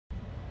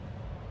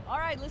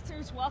right,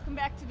 listeners, welcome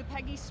back to the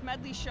Peggy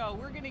Smedley Show.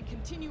 We're going to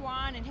continue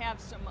on and have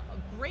some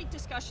great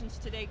discussions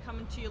today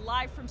coming to you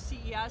live from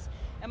CES.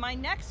 And my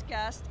next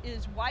guest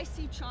is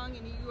Chung,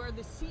 and you are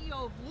the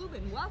CEO of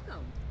Lubn.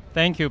 Welcome.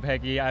 Thank you,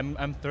 Peggy.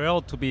 I'm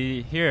thrilled to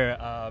be here.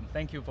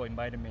 Thank you for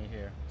inviting me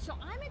here. So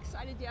I'm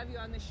excited to have you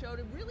on the show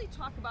to really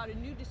talk about a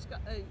new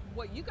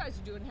what you guys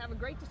are doing, have a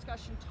great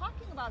discussion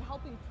talking about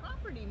helping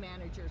property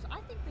managers. I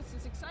think this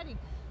is exciting.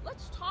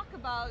 Let's talk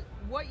about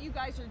what you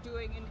guys are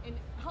doing and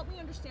help me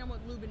understand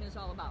what Lubn is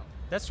all about.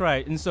 That's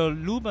right. And so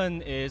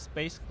Lubn is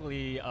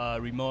basically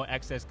a remote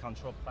access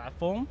control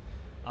platform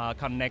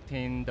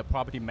connecting the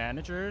property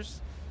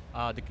managers,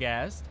 the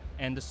guests,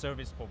 and the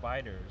service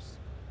providers.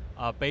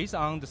 Based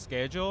on the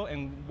schedule,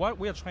 and what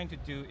we are trying to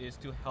do is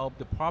to help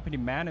the property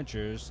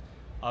managers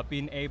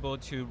being able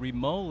to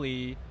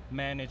remotely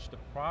manage the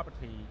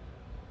property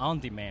on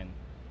demand.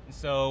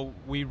 So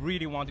we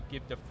really want to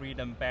give the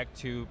freedom back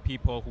to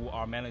people who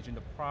are managing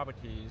the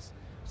properties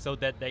so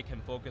that they can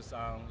focus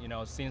on,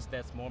 since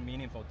that's more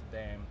meaningful to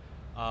them.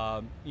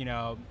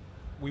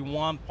 We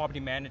want property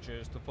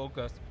managers to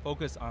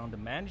focus on the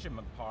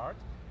management part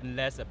and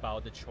less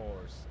about the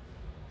chores.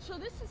 So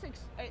this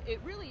is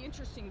really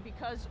interesting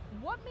because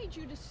what made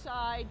you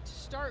decide to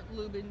start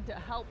Lubn to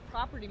help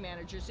property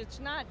managers?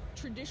 It's not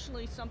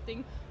traditionally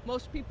something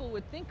most people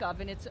would think of,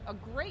 and it's a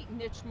great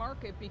niche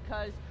market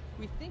because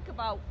we think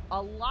about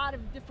a lot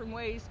of different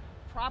ways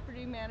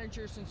property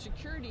managers and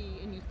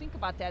security, and you think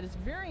about that, is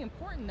very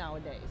important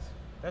nowadays.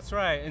 That's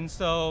right, and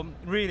so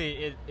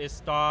really it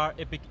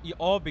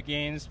all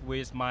begins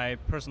with my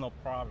personal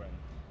problem.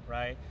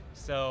 Right?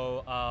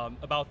 So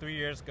about 3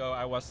 years ago,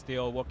 I was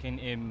still working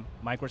in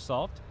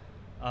Microsoft,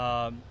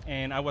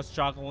 and I was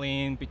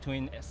juggling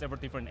between several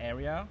different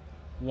areas.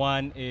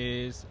 One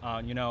is,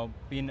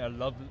 being a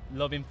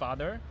loving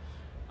father.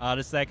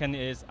 The second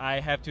is I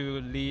have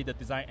to lead the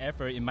design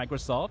effort in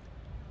Microsoft,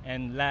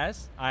 and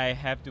last, I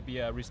have to be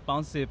a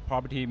responsive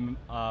property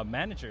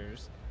manager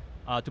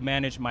to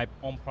manage my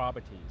own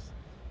properties.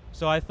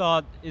 So I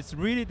thought it's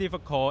really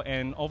difficult,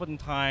 and over the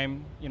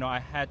time, I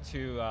had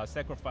to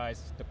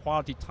sacrifice the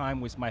quality time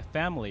with my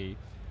family.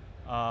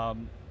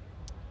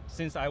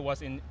 Since I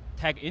was in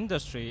tech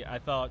industry, I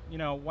thought,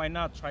 why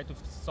not try to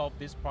solve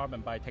this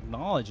problem by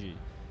technology?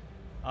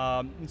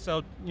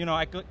 So,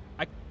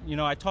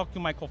 I talked to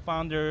my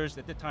co-founders.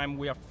 At the time,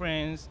 we are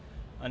friends,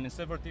 and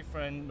several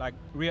different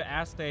real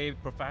estate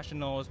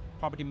professionals,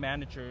 property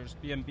managers,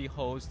 B&B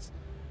hosts.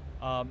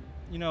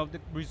 The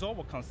result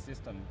was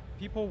consistent.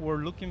 People were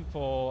looking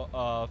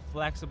for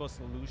flexible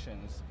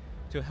solutions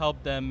to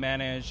help them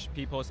manage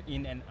people's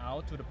in and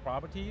out to the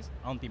properties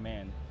on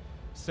demand.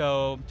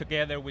 So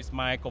together with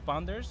my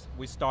co-founders,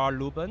 we started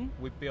Lubn.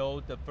 We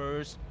built the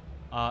first,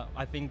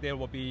 I think there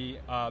will be,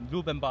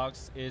 Lubn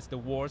Box is the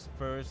world's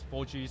first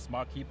 4G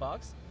smart key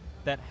box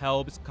that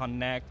helps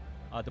connect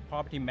the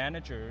property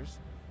managers,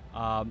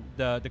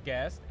 the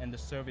guests, and the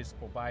service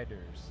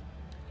providers.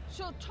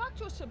 So talk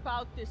to us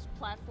about this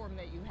platform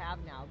that you have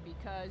now,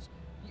 because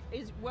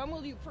when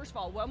will you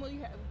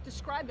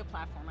describe the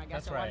platform, I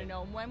guess. That's I right. want to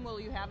know, when will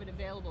you have it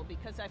available?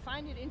 Because I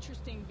find it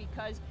interesting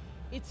because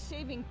it's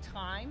saving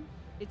time,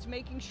 it's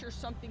making sure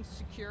something's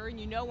secure, and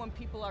when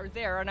people are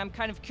there, and I'm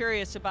kind of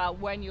curious about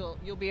when you'll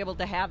be able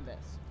to have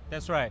this.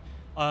 That's right.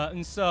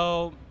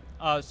 So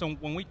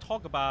when we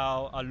talk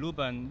about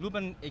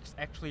Lubn is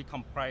actually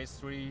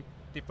comprised three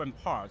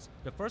different parts.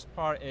 The first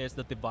part is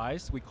the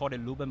device. We call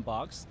it Lubn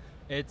Box.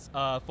 It's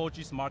a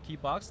 4G smart key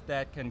box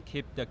that can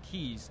keep the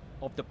keys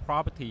of the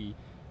property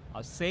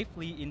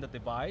safely in the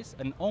device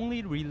and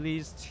only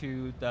released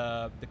to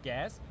the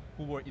guests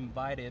who were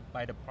invited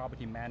by the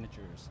property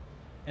managers.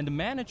 And the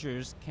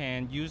managers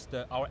can use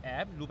our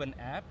app, Lubn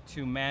app,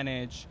 to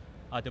manage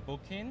the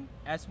booking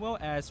as well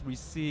as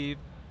receive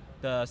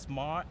the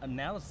smart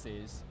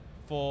analysis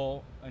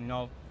for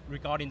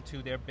regarding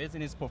to their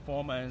business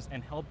performance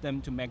and help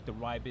them to make the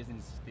right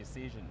business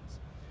decisions.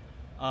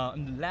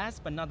 And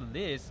last but not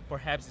least,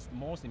 perhaps the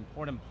most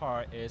important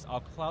part is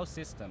our cloud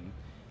system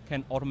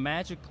can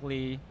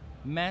automatically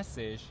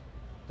message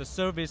the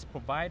service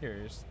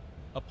providers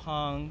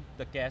upon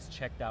the guest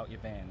checked out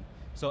event.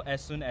 So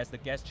as soon as the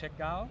guest check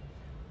out,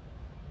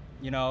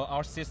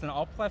 our system,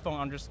 our platform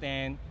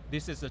understand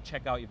this is a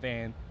checkout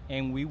event,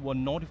 and we will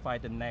notify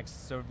the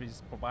next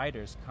service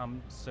providers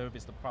come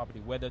service the property,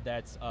 whether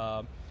that's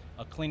a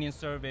cleaning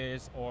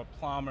service or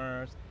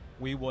plumbers.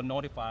 We will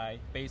notify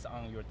based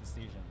on your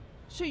decision.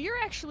 So you're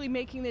actually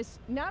making this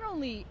not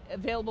only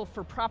available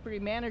for property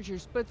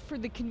managers, but for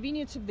the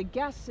convenience of the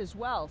guests as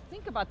well.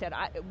 Think about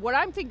that. What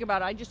I'm thinking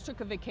about, I just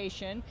took a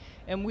vacation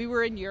and we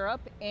were in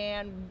Europe,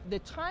 and the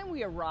time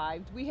we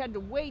arrived, we had to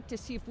wait to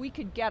see if we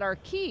could get our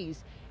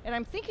keys. And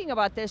I'm thinking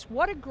about this,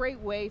 what a great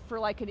way for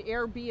like an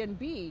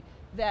Airbnb,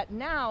 that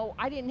now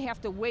I didn't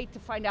have to wait to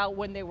find out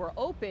when they were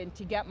open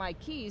to get my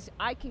keys.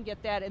 I can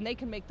get that, and they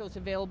can make those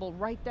available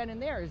right then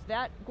and there. Is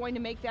that going to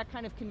make that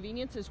kind of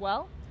convenience as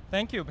well?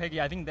 Thank you, Peggy.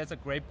 I think that's a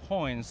great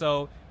point.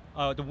 So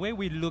the way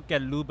we look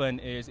at Lubn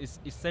is it's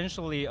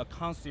essentially a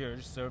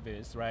concierge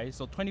service, right?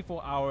 So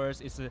 24 hours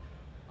is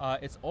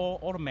It's all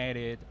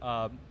automated.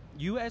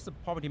 You as a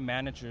property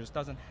managers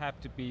doesn't have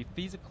to be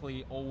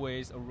physically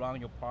always around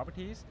your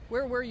properties.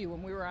 Where were you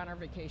when we were on our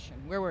vacation?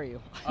 Where were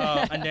you?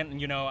 And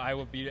then I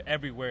will be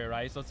everywhere,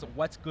 right? So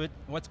what's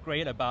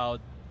great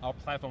about our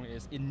platform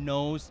is it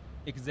knows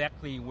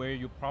exactly where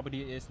your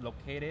property is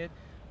located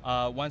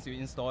once you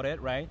install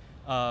it, right?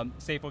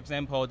 Say for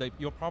example,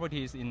 your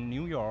property is in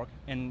New York,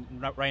 and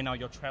right now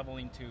you're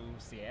traveling to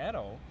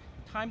Seattle.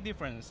 Time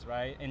difference,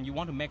 right? And you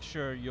want to make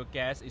sure your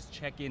guest is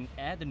checking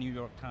at the New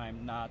York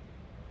time, not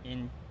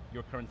in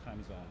your current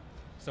time zone.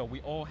 So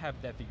we all have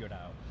that figured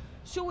out.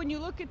 So when you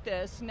look at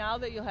this, now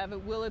that you'll have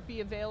it, will it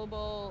be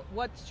available?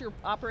 What's your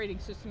operating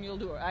system you'll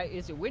do?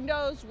 Is it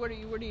Windows? What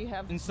do you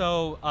have? And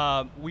so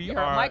You're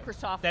a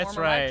Microsoft, that's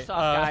former right.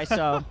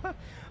 Microsoft guy,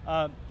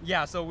 so.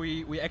 Yeah, so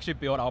we actually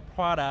build our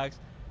products.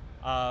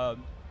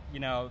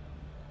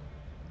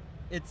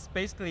 It's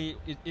basically,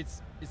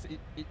 it's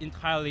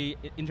entirely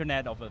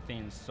Internet of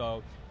Things.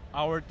 So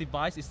our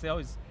device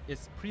itself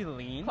is pretty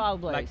lean.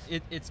 Cloud-based.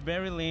 Like it's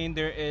very lean.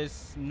 There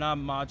is not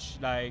much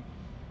like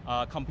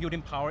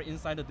computing power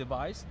inside the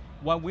device.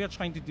 What we are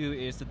trying to do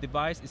is the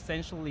device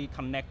essentially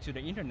connect to the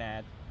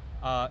internet,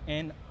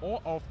 and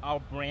all of our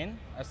brain,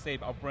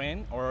 our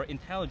brain or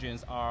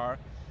intelligence are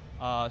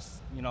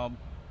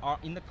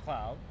in the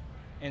cloud.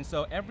 And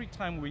so every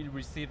time we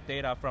receive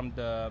data from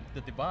the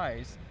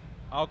device,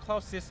 our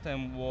cloud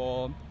system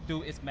will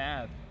do its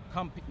math,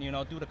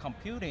 do the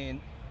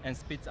computing, and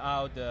spits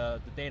out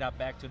the data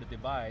back to the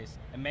device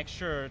and make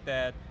sure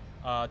that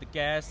the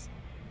guest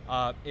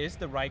is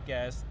the right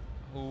guest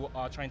who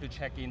are trying to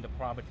check in the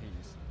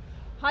properties.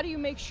 How do you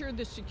make sure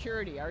the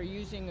security? Are you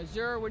using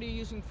Azure? What are you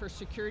using for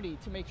security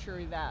to make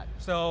sure that?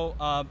 So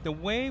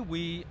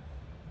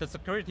the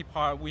security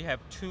part, we have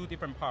two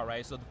different parts,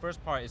 right? So the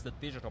first part is the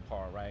digital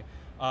part, right?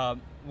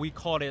 We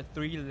call it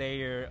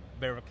 3-layer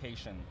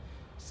verification.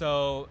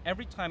 So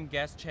every time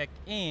guests check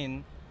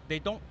in, they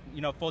don't,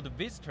 for the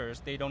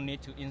visitors, they don't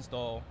need to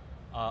install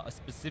a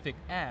specific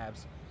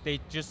apps. They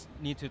just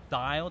need to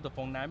dial the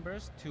phone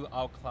numbers to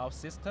our cloud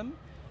system,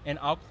 and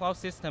our cloud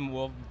system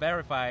will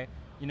verify,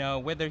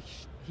 whether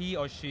he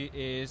or she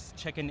is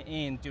checking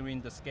in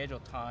during the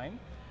scheduled time.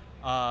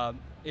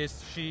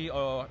 Is she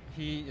or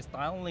he is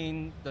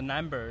dialing the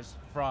numbers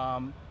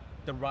from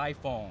the right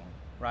phone,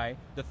 right?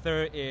 The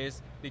third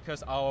is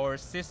because our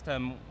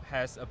system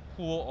has a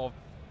pool of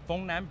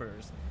phone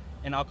numbers,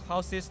 and our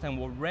cloud system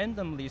will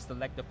randomly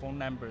select the phone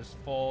numbers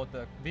for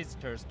the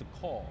visitors to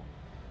call.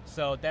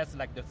 So that's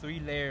like the 3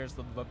 layers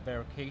of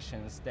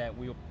verifications that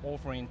we're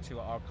offering to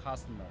our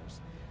customers.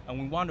 And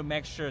we want to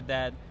make sure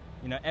that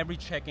every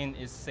check-in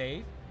is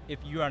safe. If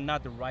you are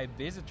not the right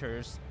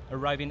visitors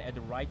arriving at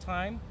the right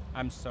time,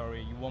 I'm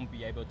sorry, you won't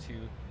be able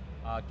to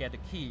get the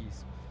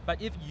keys.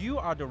 But if you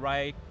are the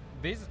right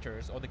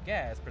visitors or the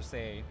guests per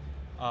se,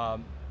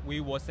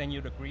 we will send you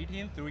the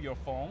greeting through your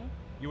phone.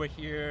 You are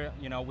here,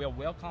 we are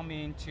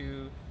welcoming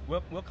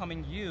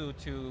you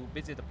to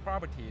visit the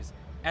properties,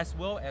 as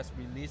well as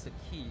release the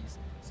keys,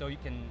 so you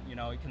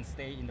can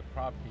stay in the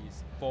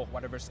properties for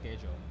whatever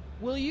schedule.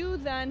 Will you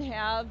then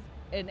have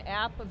an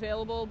app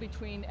available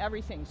between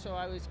everything? So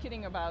I was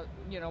kidding about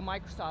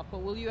Microsoft,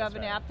 but will you have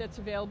an app that's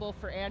available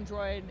for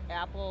Android,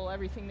 Apple,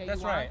 everything that you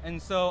want? That's right.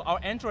 And so our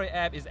Android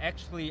app is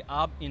actually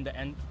up in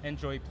the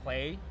Android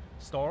Play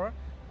store,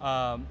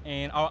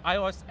 and our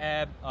iOS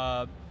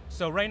app.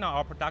 So right now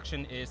our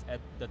production is at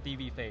the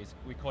DV phase.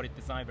 We call it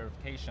design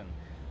verification.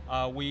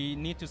 We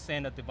need to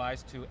send a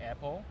device to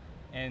Apple,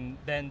 and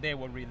then they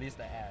will release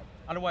the app.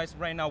 Otherwise,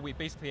 right now we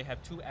basically have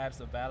 2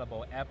 apps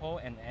available: Apple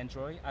and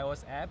Android,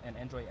 iOS app and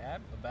Android app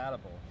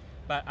available.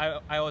 But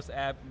iOS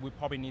app, we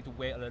probably need to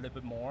wait a little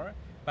bit more.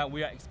 But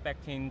we are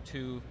expecting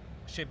to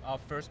ship our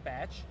first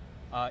batch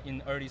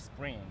in early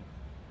spring.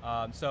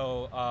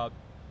 So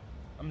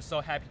I'm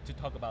so happy to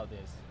talk about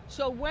this.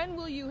 So when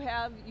will you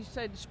have, you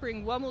said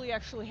spring, when will you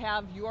actually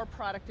have your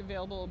product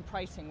available and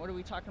pricing? What are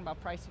we talking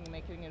about pricing and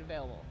making it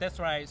available? That's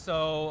right.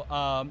 So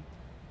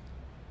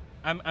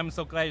I'm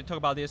so glad to talk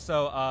about this.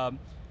 So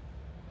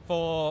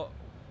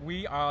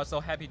we are so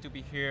happy to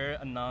be here,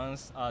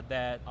 announce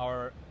that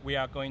we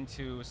are going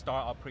to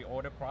start our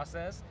pre-order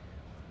process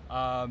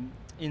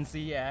in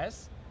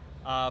CES.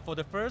 For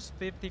the first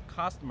 50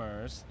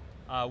 customers,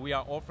 we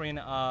are offering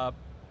a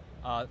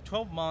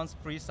 12 months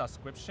free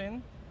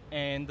subscription,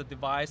 and the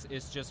device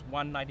is just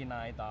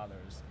 $199.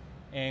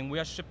 And we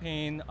are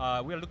shipping,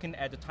 we are looking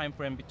at the time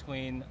frame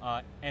between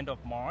end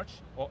of March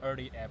or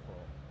early April.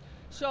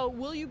 So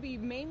will you be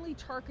mainly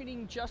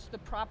targeting just the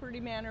property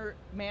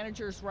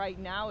managers right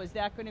now? Is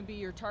that going to be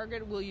your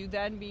target? Will you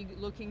then be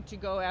looking to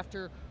go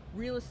after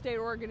real estate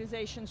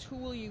organizations? Who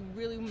will you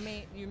really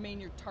remain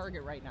your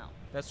target right now?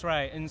 That's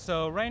right. And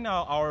so right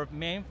now our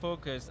main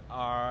focus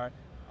are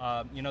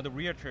the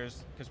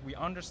realtors, because we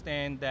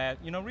understand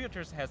that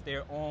realtors has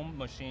their own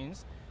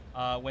machines.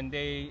 When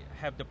they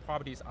have the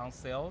properties on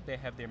sale, they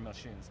have their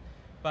machines.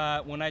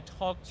 But when I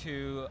talk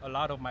to a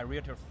lot of my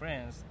realtor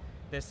friends,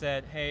 they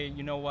said, hey,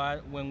 you know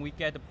what, when we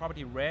get the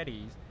property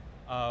ready,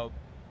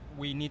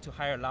 we need to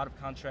hire a lot of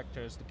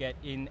contractors to get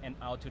in and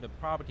out to the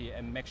property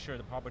and make sure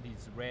the property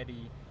is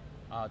ready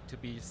to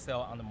be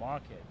sold on the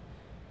market.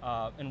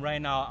 And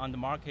right now on the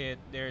market,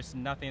 there's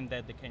nothing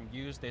that they can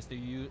use.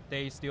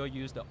 They still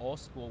use the old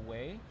school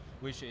way,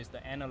 which is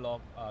the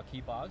analog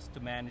key box to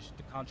manage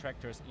the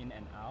contractors in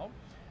and out.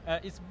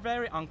 It's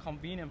very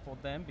inconvenient for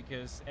them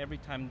because every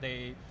time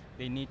they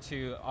need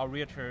to, our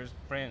realtors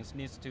friends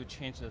needs to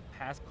change the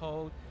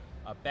passcode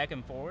back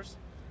and forth.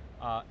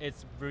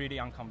 It's really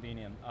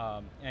inconvenient.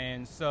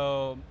 And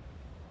so,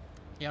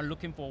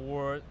 looking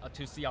forward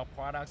to see our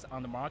products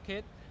on the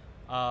market.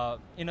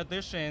 In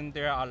addition,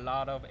 there are a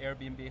lot of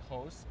Airbnb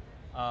hosts.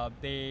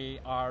 They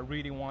are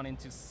really wanting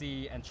to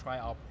see and try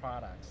our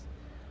products.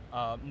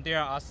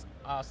 There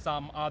are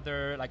some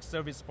other like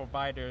service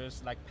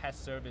providers, like pet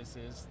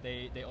services.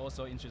 They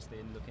also interested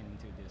in looking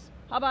into this.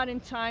 How about in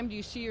time? Do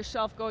you see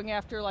yourself going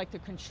after like the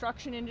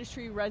construction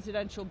industry,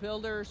 residential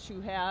builders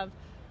who have,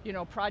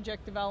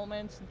 project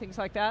developments and things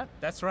like that?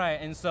 That's right.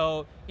 And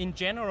so, in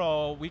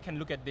general, we can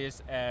look at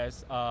this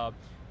as a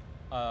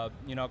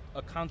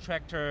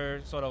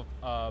contractor sort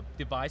of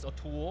device or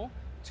tool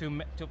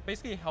to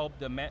basically help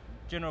the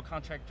general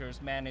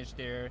contractors manage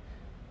their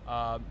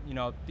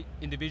the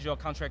individual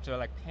contractor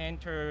like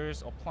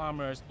painters or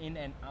plumbers in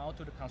and out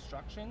to the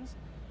constructions,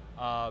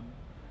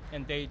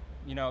 and they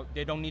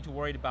don't need to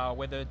worry about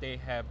whether they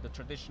have the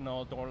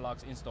traditional door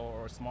locks installed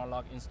or smart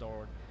lock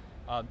installed.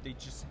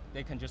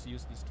 They can just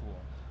use this tool.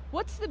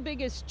 What's the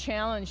biggest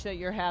challenge that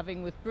you're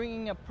having with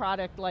bringing a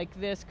product like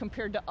this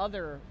compared to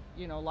other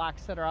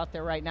locks that are out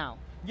there right now?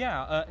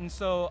 Yeah,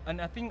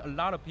 and I think a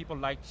lot of people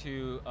like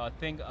to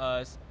think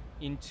us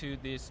into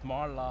this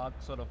smart lock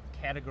sort of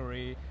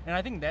category, and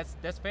I think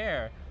that's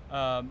fair.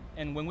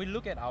 And when we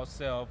look at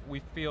ourselves,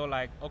 we feel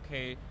like,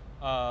 okay,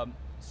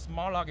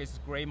 smart lock is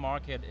a great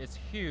market, it's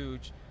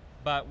huge,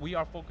 but we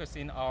are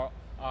focusing on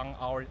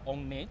our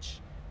own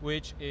niche,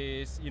 which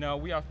is,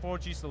 we are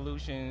 4G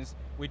solutions.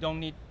 We don't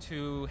need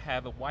to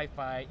have a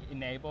Wi-Fi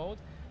enabled.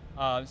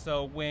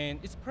 So when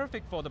it's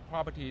perfect for the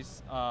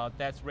properties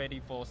that's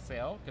ready for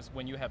sale, because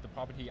when you have the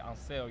property on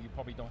sale, you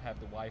probably don't have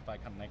the Wi-Fi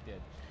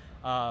connected.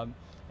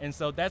 And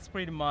so that's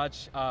pretty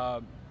much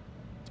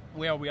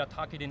where we are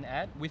targeting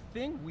at. We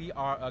think we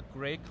are a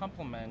great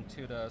complement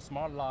to the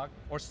smart lock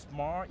or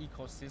smart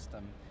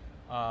ecosystem.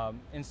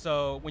 And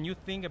so when you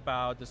think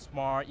about the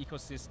smart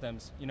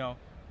ecosystems,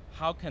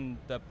 how can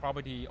the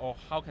property or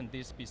how can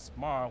this be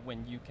smart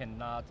when you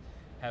cannot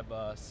have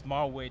a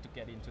smart way to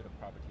get into the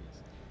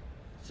properties?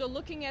 So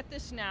looking at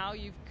this now,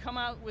 you've come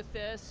out with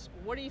this.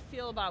 What do you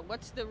feel about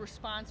what's the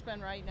response been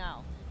right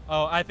now?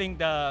 Oh, I think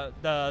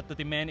the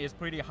demand is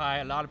pretty high.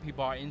 A lot of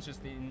people are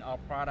interested in our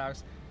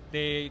products.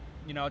 They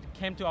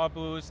came to our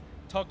booth,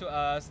 talked to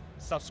us,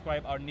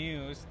 subscribe our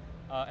news,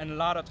 and a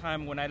lot of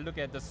time when I look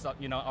at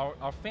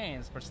our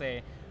fans per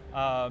se,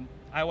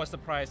 I was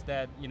surprised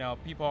that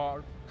people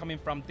are coming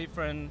from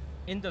different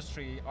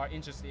industry are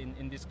interested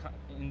in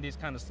these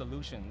kind of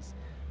solutions.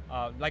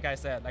 Like I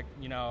said,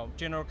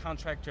 general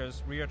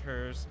contractors,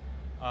 realtors,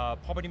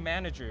 property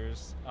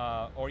managers,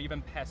 or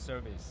even pet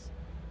service.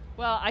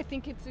 Well, I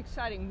think it's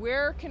exciting.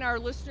 Where can our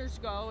listeners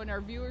go and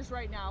our viewers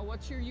right now?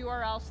 What's your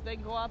URL so they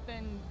can go up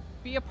and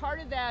be a part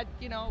of that,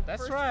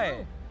 That's first right.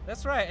 group?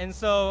 That's right. And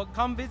so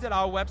come visit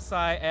our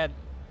website at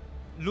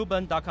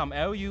lubn.com,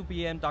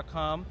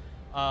 lubn.com,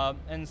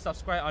 and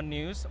subscribe our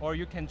news, or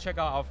you can check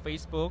out our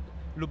Facebook,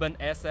 Lubn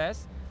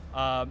SS.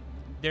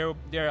 There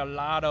are a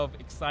lot of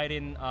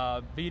exciting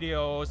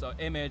videos or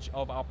image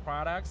of our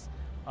products.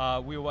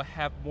 We will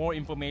have more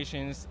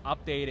information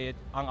updated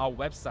on our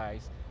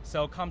website.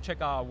 So come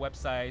check out our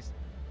website.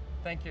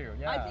 Thank you.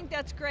 Yeah. I think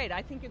that's great.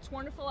 I think it's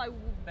wonderful. I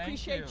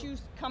appreciate you. you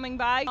coming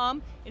by.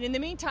 And in the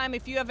meantime,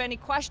 if you have any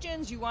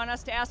questions, you want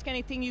us to ask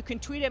anything, you can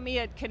tweet at me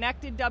at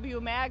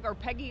ConnectedWMag or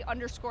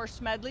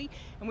Peggy_Smedley.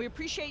 And we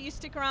appreciate you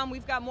sticking around.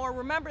 We've got more.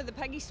 Remember, the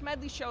Peggy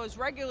Smedley Show is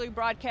regularly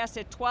broadcast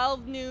at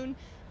 12 noon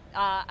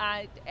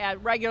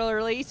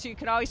regularly, so you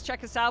can always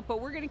check us out.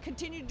 But we're going to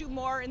continue to do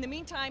more. In the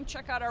meantime,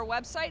 check out our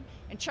website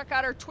and check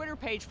out our Twitter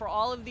page for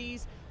all of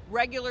these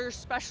regular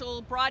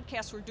special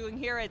broadcasts we're doing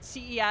here at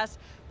CES.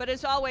 But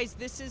as always,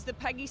 this is the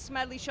Peggy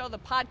Smedley Show, the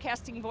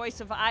podcasting voice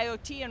of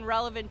IoT and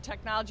relevant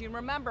technology. And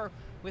remember,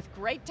 with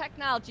great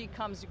technology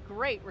comes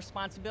great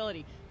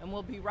responsibility. And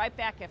we'll be right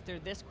back after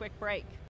this quick break.